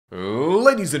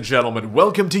Ladies and gentlemen,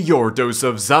 welcome to your dose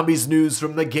of zombies news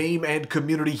from the game and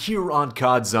community here on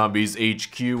COD Zombies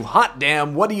HQ. Hot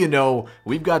damn, what do you know?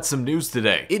 We've got some news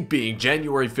today. It being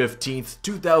January 15th,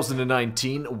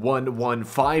 2019,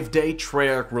 115 day,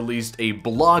 Treyarch released a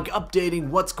blog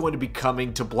updating what's going to be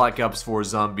coming to Black Ops 4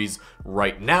 Zombies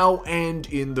right now and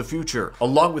in the future,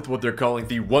 along with what they're calling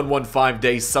the 115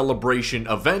 day celebration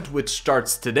event, which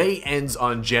starts today, ends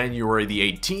on January the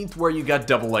 18th, where you got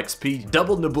double XP,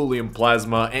 double Nebulium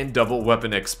Plasma, and double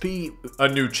Weapon XP. A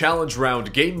new challenge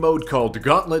round game mode called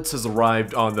Gauntlets has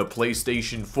arrived on the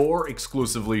PlayStation 4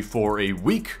 exclusively for a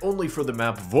week, only for the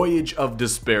map Voyage of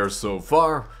Despair so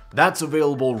far. That's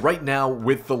available right now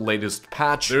with the latest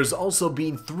patch. There's also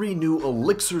been 3 new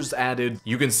elixirs added.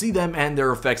 You can see them and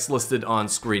their effects listed on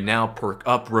screen now: Perk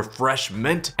Up,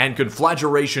 Refreshment, and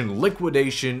Conflagration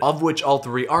Liquidation, of which all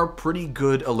 3 are pretty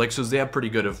good elixirs. They have pretty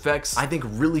good effects. I think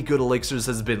really good elixirs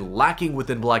has been lacking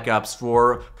within Black Ops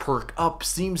 4. Perk Up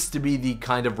seems to be the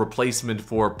kind of replacement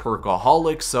for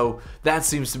Perkaholic, so that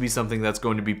seems to be something that's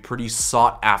going to be pretty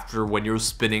sought after when you're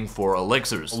spinning for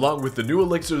elixirs. Along with the new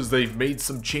elixirs, they've made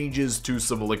some changes to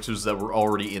some elixirs that were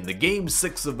already in the game,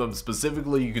 6 of them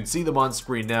specifically. You can see them on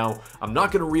screen now. I'm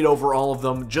not going to read over all of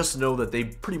them, just know that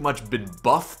they've pretty much been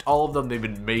buffed, all of them. They've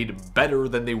been made better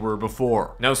than they were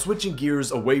before. Now, switching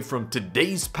gears away from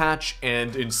today's patch,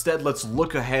 and instead let's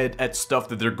look ahead at stuff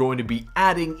that they're going to be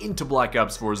adding into Black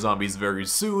Ops 4 Zombies very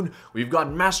soon. We've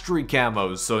got mastery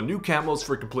camos, so new camos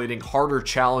for completing harder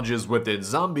challenges within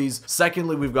zombies.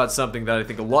 Secondly, we've got something that I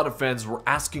think a lot of fans were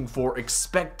asking for,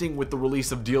 expecting with the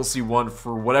release of DLC 1.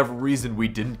 For whatever reason we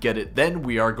didn't get it then,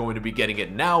 we are going to be getting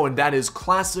it now, and that is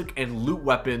classic and loot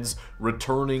weapons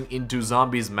returning into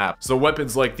zombies map. So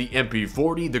weapons like the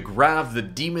MP40, the Grav, the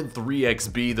Demon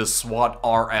 3XB, the SWAT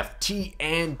RFT,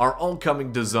 and are all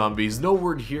coming to zombies. No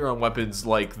word here on weapons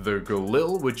like the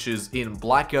Galil, which is in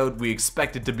Blackout. We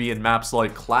expect it to be in maps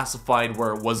like Classified,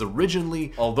 where it was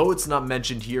originally. Although it's not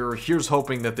mentioned here, here's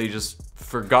hoping that they just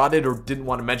forgot it or didn't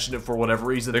want to mention it for whatever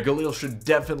reason. The Galil should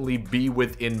definitely be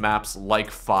within maps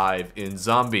like 5 in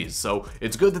Zombies. So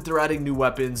it's good that they're adding new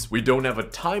weapons. We don't have a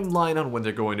timeline on when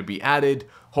they're going to be added.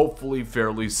 Hopefully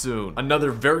fairly soon. Another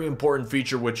very important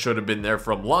feature which should have been there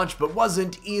from launch but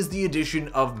wasn't is the addition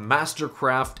of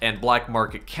Mastercraft and Black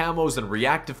Market camos and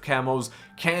reactive camos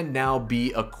can now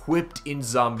be equipped in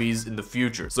zombies in the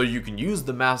future. So you can use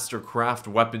the Mastercraft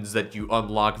weapons that you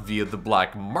unlock via the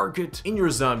Black Market in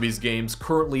your zombies games.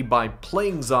 Currently, by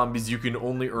playing zombies, you can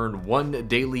only earn 1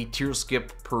 daily tier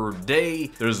skip per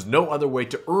day. There's no other way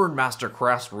to earn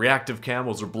Mastercraft's reactive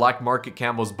camos or Black Market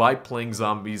camos by playing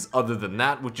zombies other than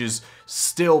that, which is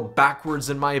still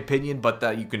backwards in my opinion, but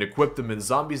that you can equip them in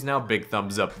zombies now. Big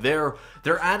thumbs up there.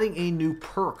 They're adding a new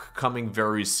perk coming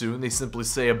very soon. They simply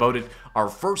say about it, our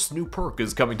first new perk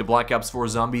is coming to Black Ops 4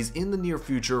 Zombies in the near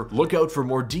future. Look out for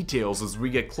more details as we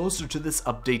get closer to this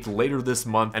update later this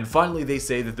month. And finally, they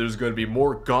say that there's going to be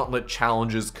more Gauntlet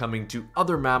challenges coming to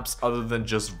other maps other than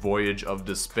just Voyage of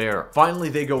Despair. Finally,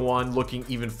 they go on looking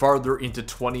even farther into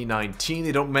 2019.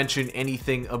 They don't mention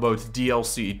anything about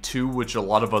DLC 2, which a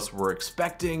lot of us were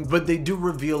expecting, but they do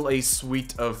reveal a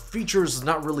suite of features,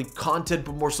 not really content,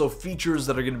 but more so features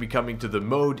that are going to be coming to the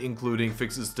mode, including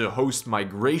fixes to host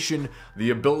migration, the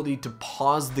ability to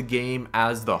pause the game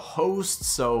as the host.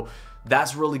 So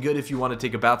that's really good if you want to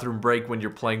take a bathroom break when you're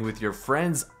playing with your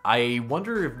friends. I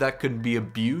wonder if that could be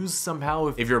abused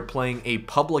somehow if you're playing a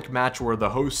public match where the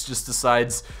host just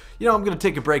decides, you know, I'm going to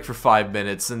take a break for 5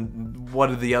 minutes, and what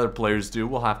do the other players do?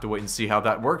 We'll have to wait and see how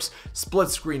that works. Split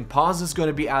screen pause is going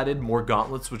to be added, more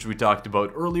gauntlets, which we talked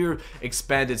about earlier,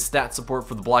 expanded stat support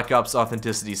for the Black Ops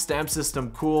Authenticity stamp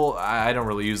system. Cool. I don't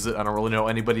really use it. I don't really know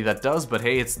anybody that does, but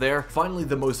hey, it's there. Finally,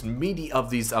 the most meaty of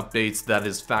these updates, that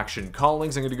is faction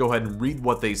callings. I'm going to go ahead and read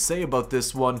what they say about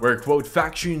this one, where, quote,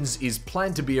 factions is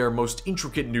planned to be our most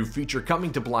intricate new feature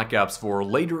coming to Black Ops 4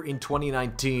 later in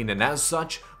 2019, and as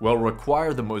such, will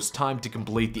require the most time to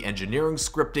complete the engineering,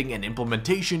 scripting, and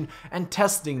implementation and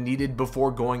testing needed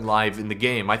before going live in the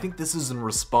game. I think this is in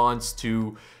response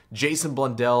to Jason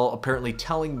Blundell apparently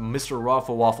telling Mr.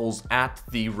 Waffles at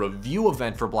the review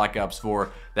event for Black Ops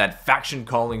 4 that faction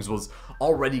callings was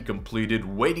already completed,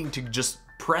 waiting to just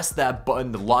press that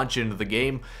button to launch into the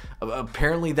game.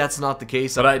 Apparently that's not the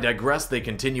case, but I digress. They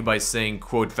continue by saying,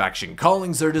 quote, faction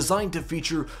callings are designed to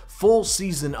feature full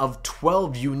season of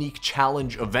 12 unique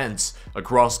challenge events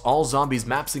across all zombies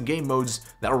maps and game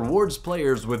modes that rewards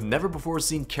players with never before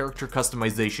seen character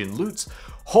customization loots.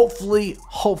 Hopefully,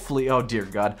 oh dear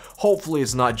God, hopefully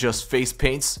it's not just face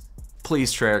paints.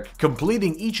 Please, Treyarch.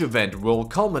 Completing each event will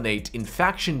culminate in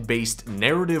faction-based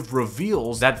narrative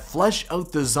reveals that flesh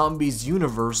out the Zombies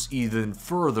universe even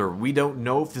further. We don't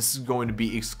know if this is going to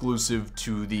be exclusive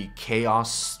to the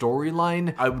Chaos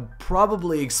storyline. I would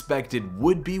probably expect it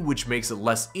would be, which makes it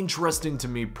less interesting to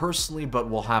me personally, but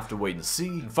we'll have to wait and see.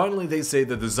 And finally, they say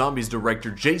that the Zombies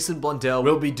director Jason Blundell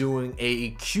will be doing a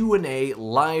Q&A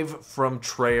live from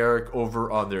Treyarch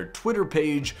over on their Twitter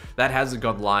page. That hasn't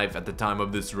gone live at the time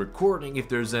of this recording. If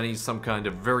there's some kind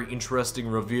of very interesting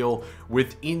reveal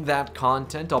within that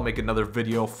content, I'll make another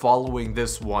video following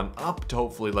this one up to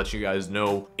hopefully let you guys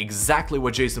know exactly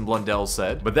what Jason Blundell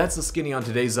said. But that's the skinny on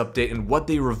today's update and what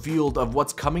they revealed of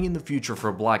what's coming in the future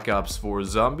for Black Ops 4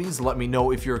 Zombies. Let me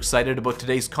know if you're excited about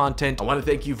today's content. I want to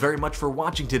thank you very much for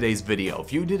watching today's video.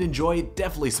 If you did enjoy it,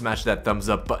 definitely smash that thumbs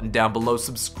up button down below.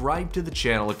 Subscribe to the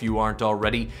channel if you aren't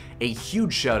already. A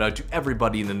huge shout out to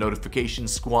everybody in the notification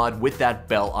squad with that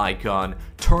bell icon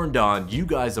turned on. You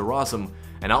guys are awesome,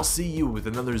 and I'll see you with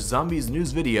another Zombies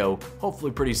news video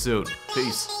hopefully pretty soon.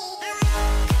 Peace.